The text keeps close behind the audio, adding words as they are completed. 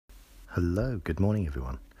Hello, good morning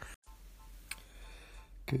everyone.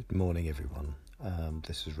 Good morning everyone.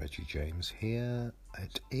 This is Reggie James here.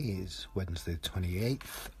 It is Wednesday the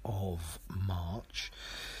 28th of March,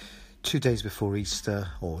 2 days before Easter,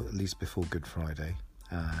 or at least before Good Friday,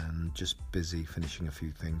 and just busy finishing a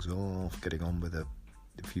few things off, getting on with a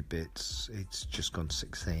few bits. It's just gone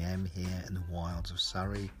 6 a.m. here in the wilds of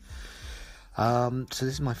Surrey. So this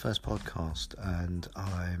is my first podcast, and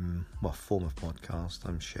form of podcast.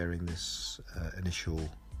 I'm sharing this initial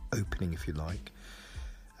opening, if you like,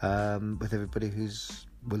 with everybody who's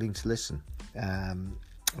willing to listen. I'm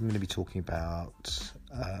going to be talking about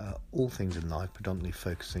all things in life, predominantly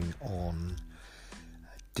focusing on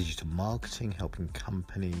digital marketing, helping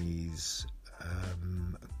companies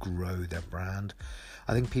grow their brand.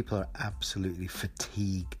 I think people are absolutely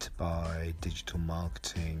fatigued by digital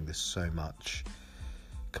marketing. There's so much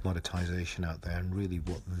commoditization out there, and really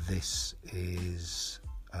what this is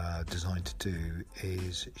designed to do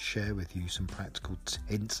is share with you some practical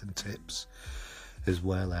hints and tips, as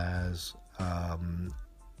well as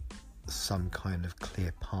some kind of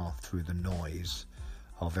clear path through the noise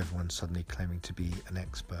of everyone suddenly claiming to be an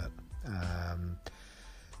expert,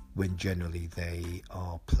 when generally they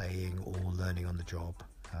are playing or learning on the job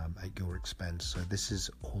at your expense. So this is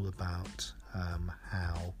all about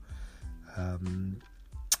how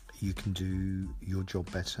you can do your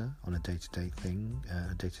job better on a day-to-day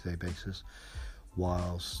basis,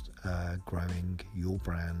 whilst growing your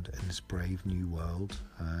brand in this brave new world.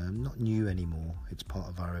 Not new anymore, it's part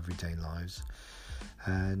of our everyday lives.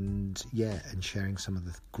 And sharing some of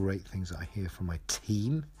the great things that I hear from my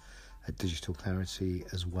team at Digital Clarity,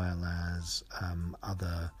 as well as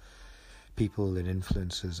other people and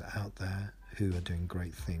influencers out there who are doing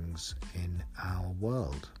great things in our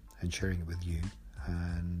world, and sharing it with you,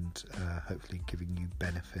 and hopefully giving you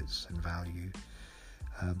benefits and value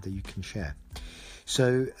that you can share.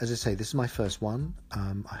 So, as I say, this is my first one.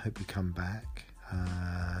 I hope you come back.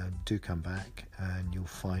 Do come back, and you'll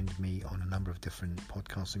find me on a number of different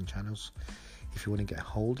podcasting channels. If you want to get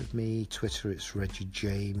hold of me, Twitter, it's Reggie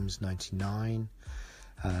James 99.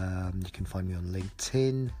 You can find me on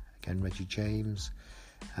LinkedIn, again, Reggie James.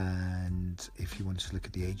 And if you want to look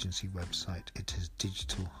at the agency website, it is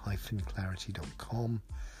digital-clarity.com.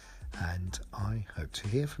 And I hope to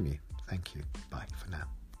hear from you. Thank you. Bye for now.